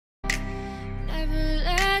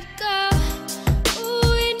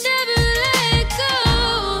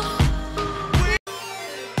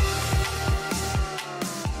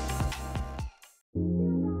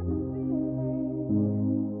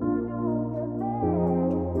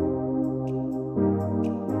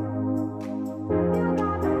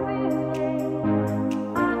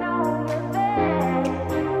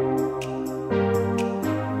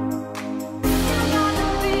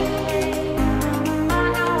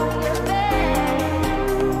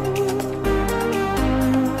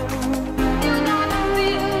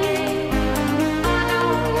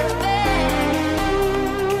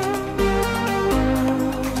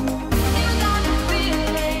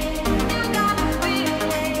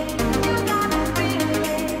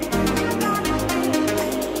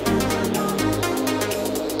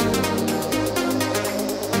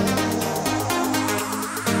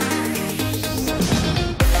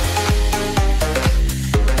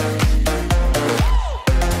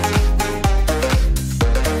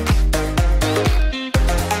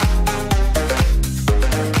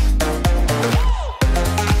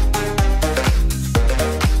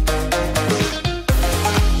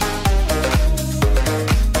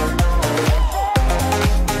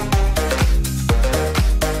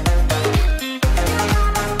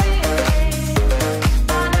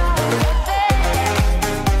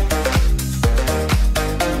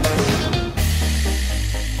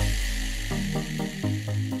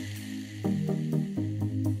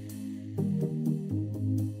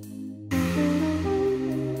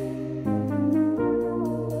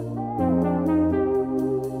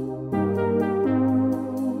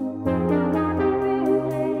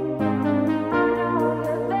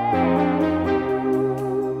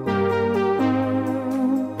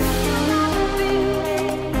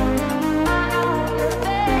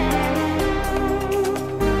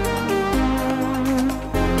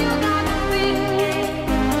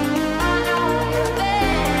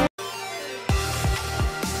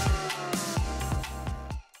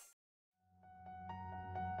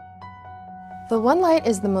The One Light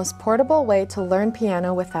is the most portable way to learn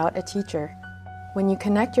piano without a teacher. When you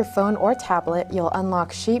connect your phone or tablet, you'll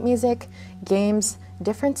unlock sheet music, games,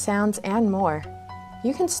 different sounds, and more.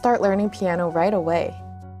 You can start learning piano right away.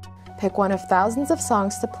 Pick one of thousands of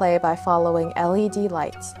songs to play by following LED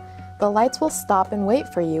lights. The lights will stop and wait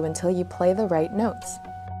for you until you play the right notes.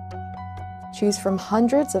 Choose from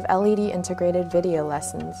hundreds of LED integrated video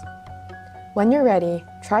lessons. When you're ready,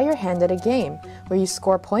 try your hand at a game where you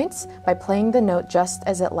score points by playing the note just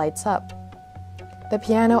as it lights up. The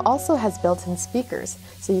piano also has built-in speakers,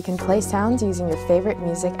 so you can play sounds using your favorite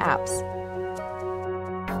music apps.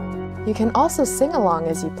 You can also sing along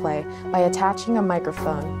as you play by attaching a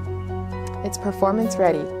microphone. It's performance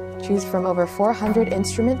ready. Choose from over 400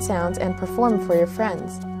 instrument sounds and perform for your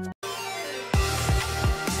friends.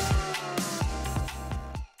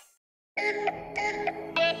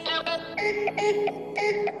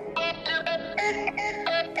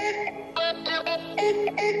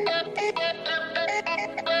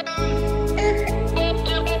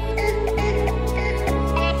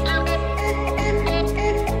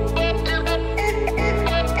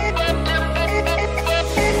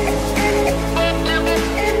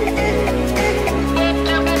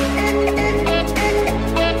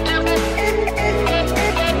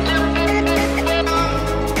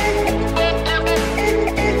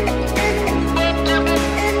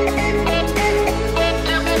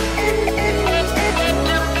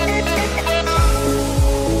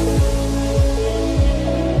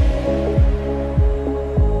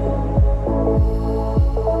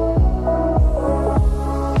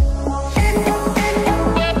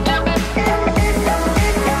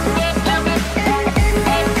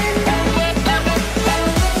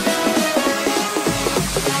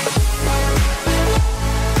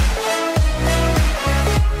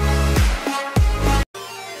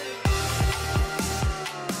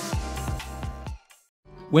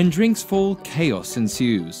 When drinks fall, chaos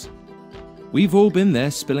ensues. We've all been there,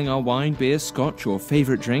 spilling our wine, beer, scotch, or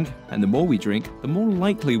favorite drink, and the more we drink, the more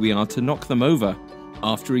likely we are to knock them over.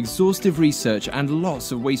 After exhaustive research and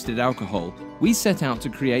lots of wasted alcohol, we set out to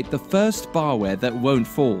create the first barware that won't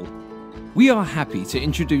fall. We are happy to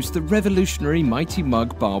introduce the revolutionary Mighty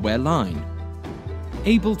Mug barware line.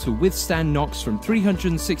 Able to withstand knocks from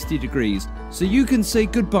 360 degrees, so you can say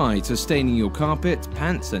goodbye to staining your carpet,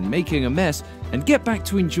 pants, and making a mess, and get back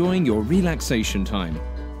to enjoying your relaxation time.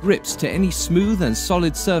 Grips to any smooth and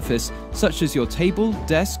solid surface, such as your table,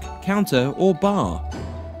 desk, counter, or bar.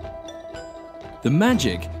 The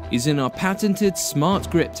magic is in our patented Smart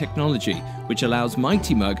Grip technology, which allows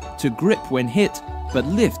Mighty Mug to grip when hit, but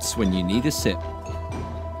lifts when you need a sip.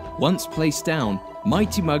 Once placed down,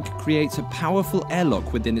 Mighty Mug creates a powerful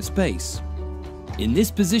airlock within its base. In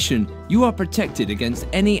this position, you are protected against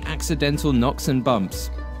any accidental knocks and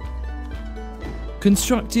bumps.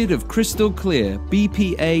 Constructed of crystal clear,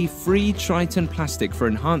 BPA-free Triton plastic for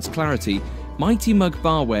enhanced clarity, Mighty Mug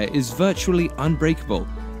barware is virtually unbreakable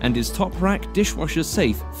and is top rack dishwasher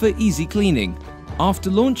safe for easy cleaning.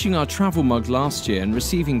 After launching our travel mug last year and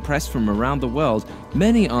receiving press from around the world,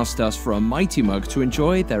 many asked us for a Mighty Mug to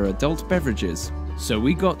enjoy their adult beverages. So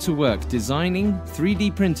we got to work designing,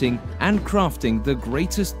 3D printing, and crafting the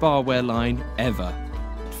greatest barware line ever.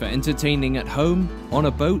 For entertaining at home, on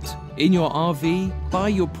a boat, in your RV, by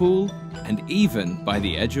your pool, and even by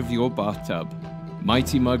the edge of your bathtub.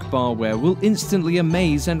 Mighty Mug barware will instantly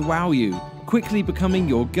amaze and wow you, quickly becoming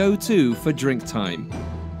your go-to for drink time.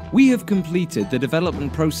 We have completed the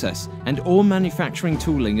development process and all manufacturing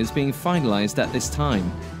tooling is being finalized at this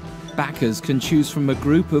time. Backers can choose from a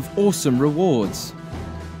group of awesome rewards.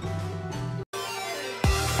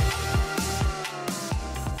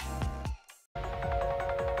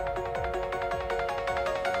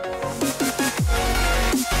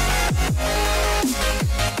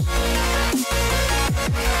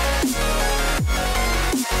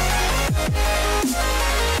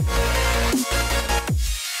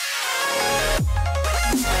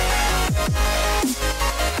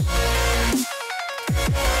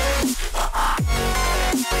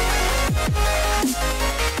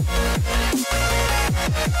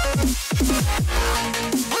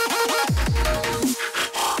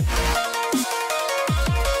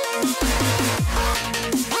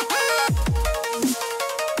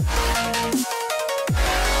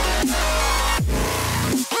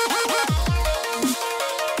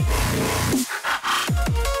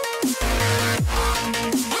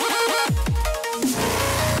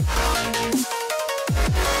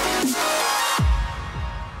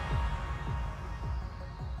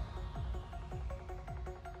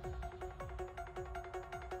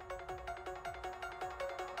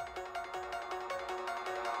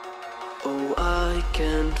 I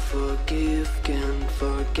can't forgive, can't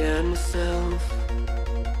forget myself.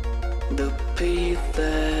 The peace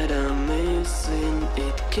that I'm missing,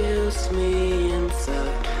 it kills me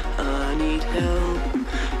inside. I need help,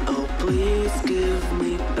 oh please give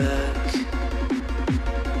me back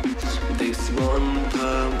this one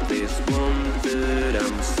part, this one that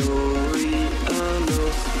I'm sorry I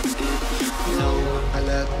lost it. No, I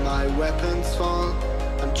let my weapons fall.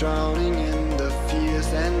 I'm drowning in the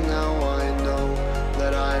fears, and now I know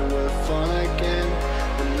that I will fall again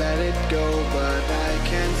and let it go.